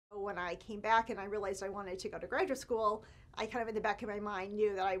when I came back and I realized I wanted to go to graduate school, I kind of in the back of my mind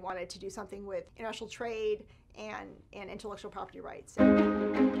knew that I wanted to do something with international trade and intellectual property rights.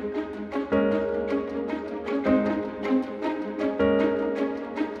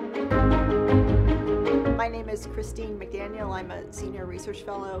 My name is Christine McDaniel. I'm a senior research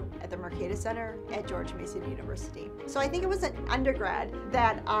fellow at the Mercatus Center at George Mason University. So I think it was an undergrad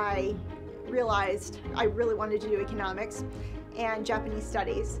that I realized I really wanted to do economics and Japanese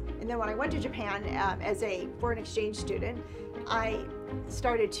studies. And then when I went to Japan as a foreign exchange student, I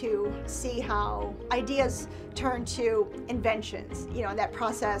started to see how ideas turn to inventions. You know, and that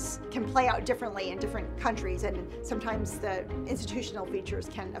process can play out differently in different countries, and sometimes the institutional features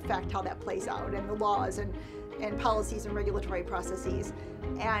can affect how that plays out, and the laws and policies and regulatory processes.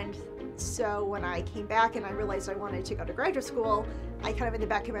 And so when I came back and I realized I wanted to go to graduate school, I kind of in the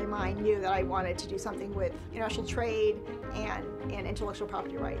back of my mind knew that I wanted to do something with international trade and intellectual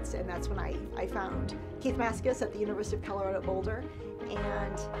property rights. And that's when I found Keith Maskus at the University of Colorado Boulder,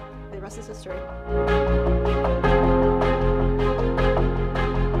 and the rest is history.